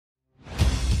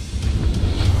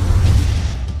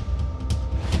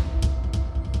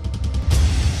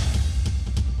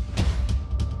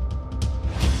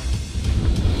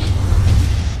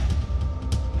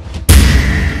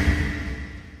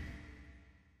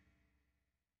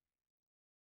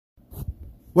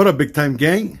What up, big time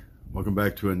gang? Welcome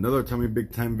back to another Tommy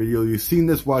Big Time video. You've seen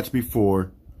this watch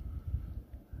before,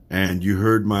 and you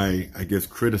heard my, I guess,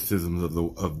 criticisms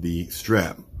of the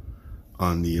strap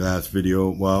on the last video.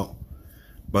 Well,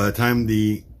 by the time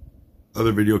the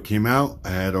other video came out,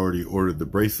 I had already ordered the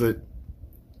bracelet,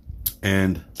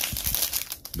 and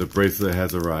the bracelet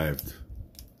has arrived.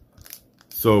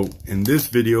 So in this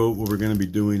video, what we're going to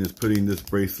be doing is putting this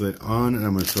bracelet on, and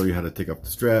I'm going to show you how to take off the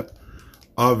strap.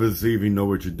 Obviously, if you know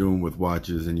what you're doing with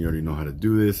watches and you already know how to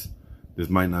do this, this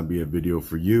might not be a video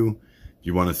for you. If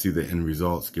you want to see the end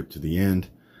result, skip to the end.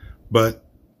 But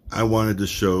I wanted to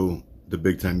show the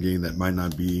big time gang that might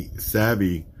not be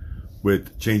savvy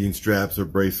with changing straps or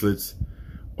bracelets,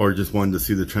 or just wanted to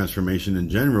see the transformation in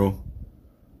general.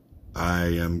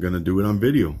 I am going to do it on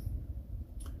video.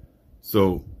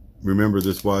 So remember,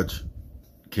 this watch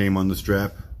came on the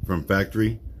strap from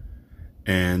factory.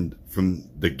 And from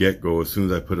the get-go, as soon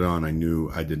as I put it on, I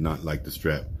knew I did not like the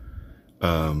strap.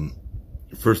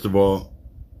 First of all,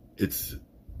 it's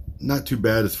not too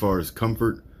bad as far as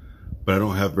comfort, but I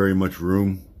don't have very much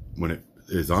room when it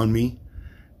is on me.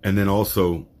 And then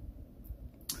also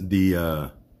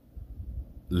the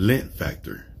lint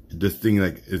factor. This thing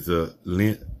is a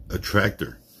lint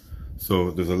attractor.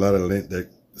 So there's a lot of lint that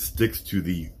sticks to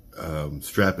the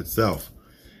strap itself,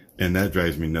 and that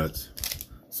drives me nuts.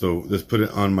 So let's put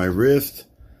it on my wrist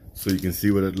so you can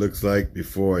see what it looks like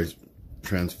before I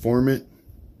transform it.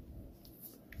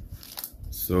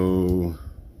 So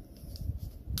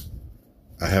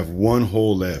I have one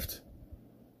hole left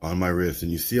on my wrist,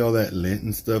 and you see all that lint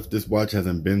and stuff. This watch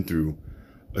hasn't been through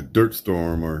a dirt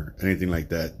storm or anything like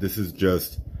that. This is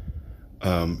just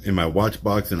in my watch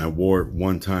box, and I wore it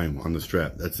one time on the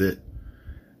strap. That's it.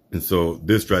 And so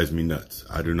this drives me nuts.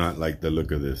 I do not like the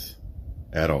look of this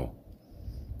at all.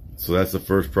 So that's the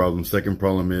first problem. Second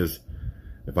problem is,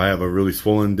 if I have a really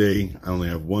swollen day, I only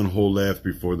have one hole left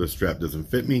before the strap doesn't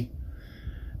fit me.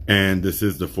 And this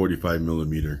is the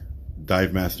 45mm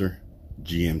Divemaster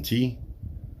GMT.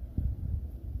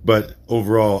 But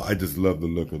overall, I just love the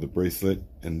look of the bracelet.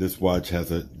 And this watch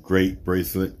has a great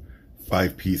bracelet,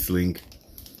 5-piece link.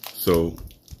 So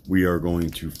we are going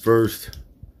to first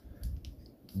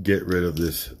get rid of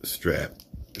this strap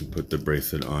and put the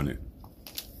bracelet on it.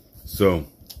 So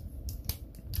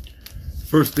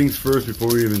first things first, before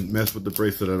we even mess with the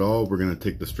bracelet at all, we're going to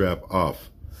take the strap off.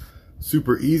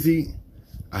 Super easy.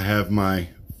 I have my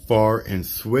Far and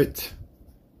Swit,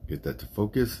 get that to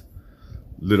focus,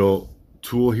 little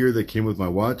tool here that came with my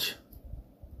watch.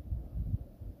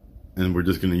 And we're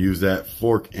just going to use that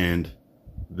fork end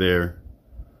there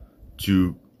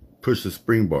to push the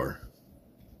spring bar.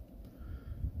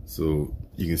 So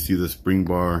you can see the spring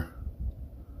bar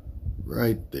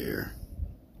right there.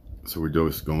 So we're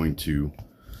just going to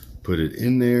put it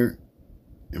in there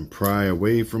and pry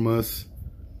away from us.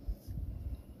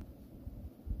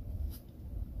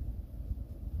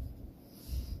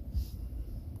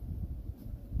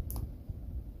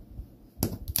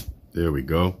 There we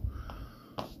go.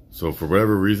 So for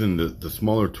whatever reason, the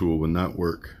smaller tool will not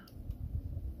work.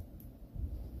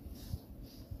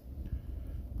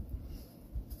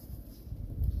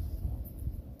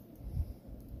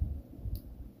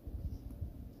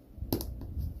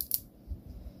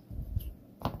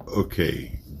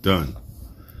 Okay, done.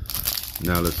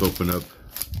 Now let's open up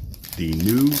the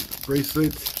new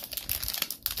bracelet.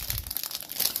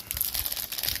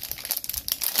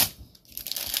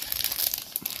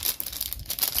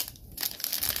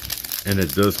 And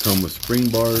it does come with spring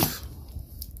bars.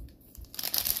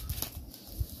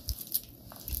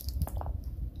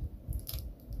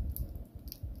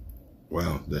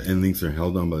 Wow, the end links are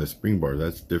held on by the spring bar.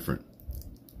 That's different.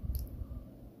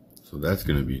 So that's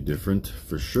going to be different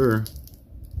for sure.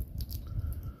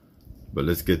 But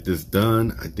let's get this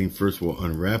done. I think first we'll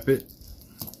unwrap it.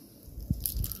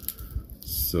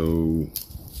 So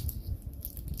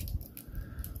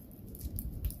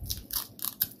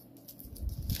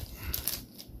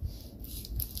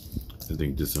I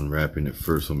think just unwrapping it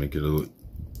first will make it a little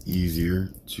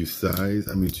easier to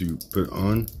to put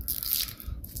on.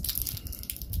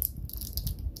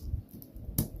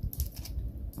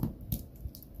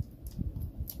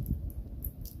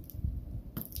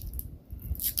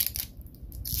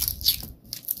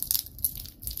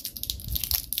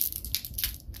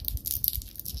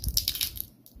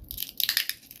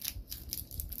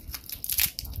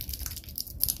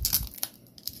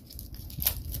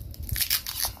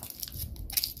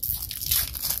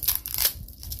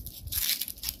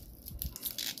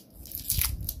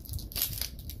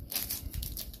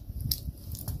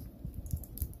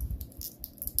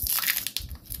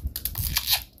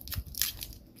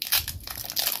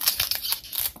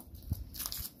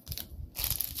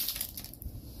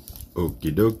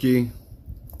 Okie dokie.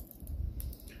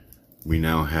 We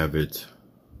now have it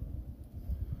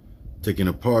taken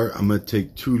apart. I'm going to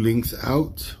take 2 links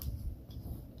out.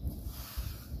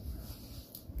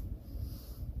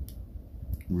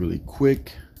 Really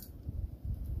quick.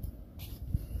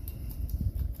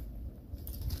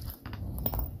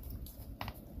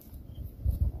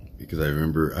 Because I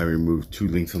remember I removed 2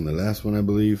 links on the last one, I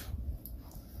believe.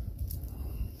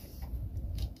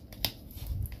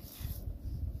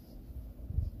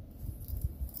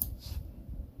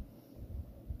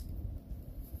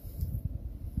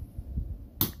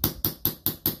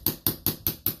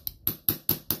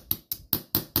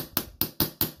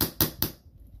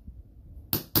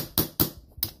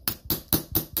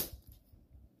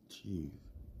 Jeez.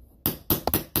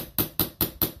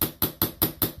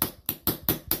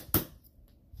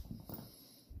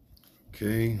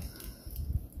 Okay.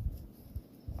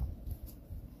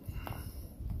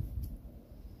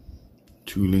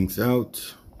 Two links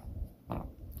out.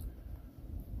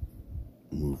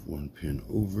 Move 1 pin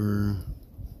over.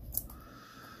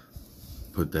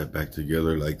 Put that back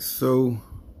together like so.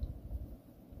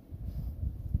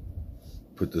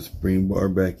 Put the spring bar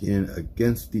back in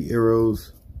against the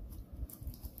arrows.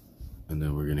 And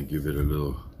then we're gonna give it a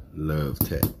little love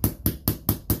tap.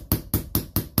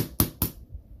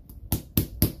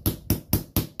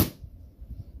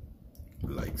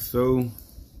 Like so.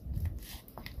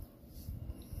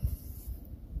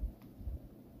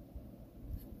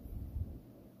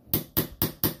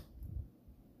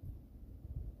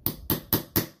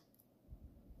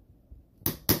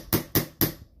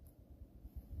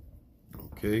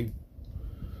 Okay.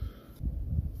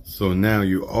 So now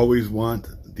you always want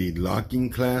the locking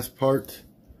clasp part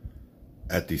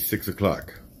at the 6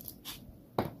 o'clock.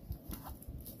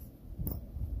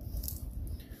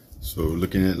 So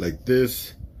looking at it like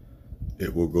this,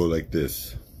 it will go like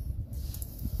this.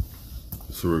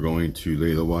 So we're going to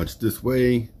lay the watch this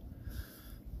way,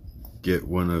 get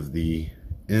one of the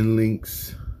end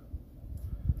links,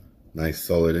 nice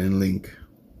solid end link,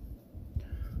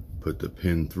 put the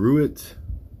pin through it.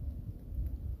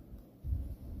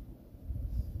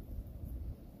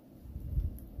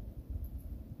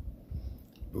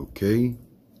 Okay.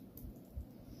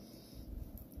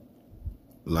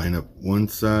 Line up one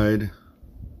side.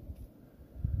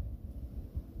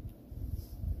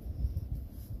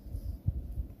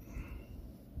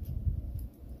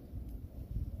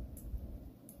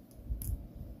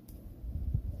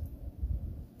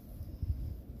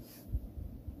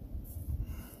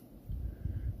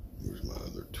 Where's my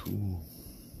other tool?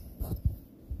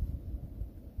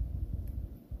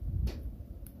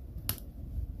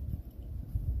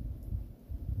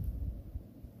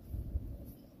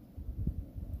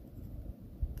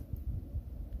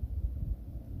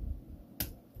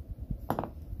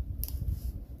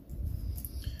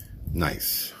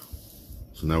 Nice.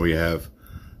 So now we have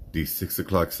the 6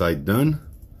 o'clock side done.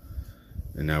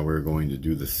 And now we're going to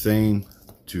do the same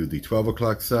to the 12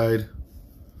 o'clock side.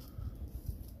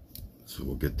 So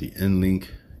we'll get the end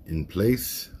link in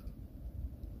place.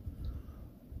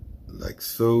 Like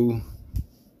so.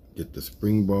 Get the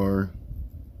spring bar.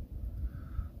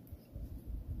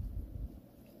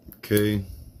 Okay.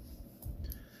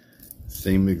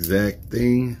 Same exact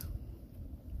thing.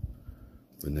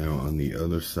 But now on the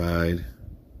other side.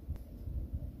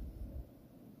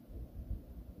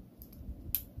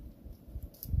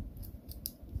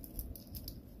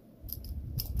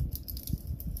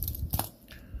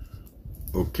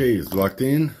 Okay, it's locked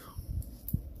in.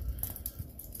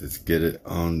 Let's get it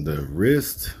on the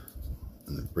wrist.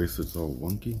 And the bracelet's all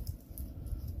wonky.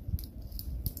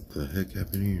 What the heck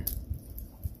happened here?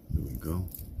 There we go.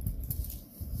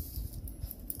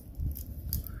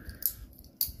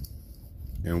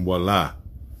 And voila.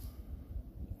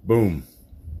 Boom.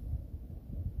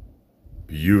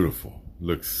 Beautiful.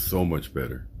 Looks so much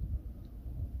better.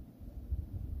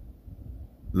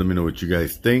 Let me know what you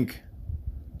guys think.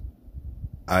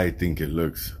 I think it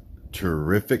looks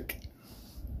terrific.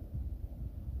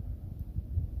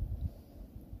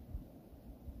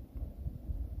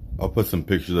 I'll put some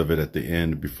pictures of it at the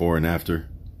end, before and after.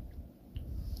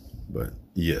 But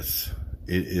yes,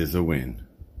 it is a win.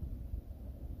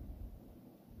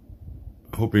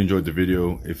 I hope you enjoyed the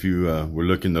video. If you were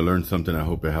looking to learn something, I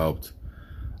hope it helped.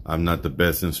 I'm not the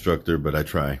best instructor, but I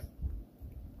try.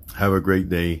 Have a great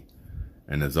day.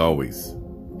 And as always,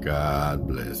 God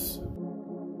bless.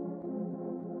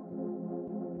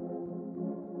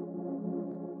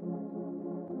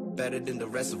 Better than the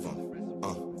rest of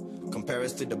them. Compare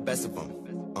us to the best of them.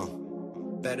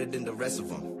 Better than the rest of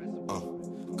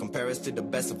them. Compare us to the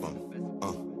best of them.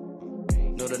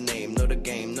 Know the name, know the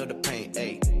game, know the pain,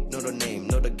 ayy. Know the name,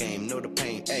 know the game, know the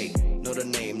pain, ayy. Know the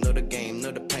name, know the game,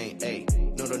 know the pain,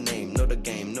 ayy. Know the name, know the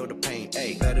game, know the pain,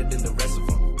 ayy. Better than the rest of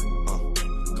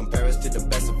them. Compare us to the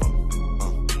best of them.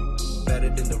 Better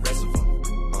than the rest of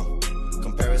them.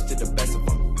 Compare us to the best of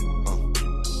them.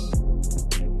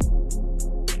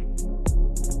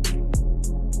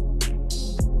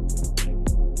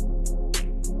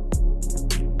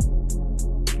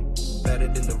 Better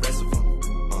than the rest of them.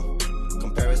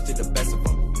 Compare us to the best of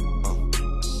them.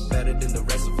 Better than the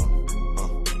rest of them.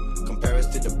 Compare us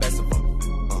to the best of them.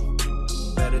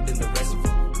 Better than the rest of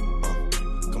them.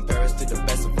 Compare us to the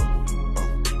best of them.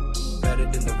 Better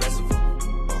than the rest of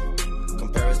them.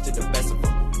 Compare us to the best of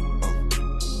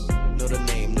them. Know the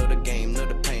name, know the game.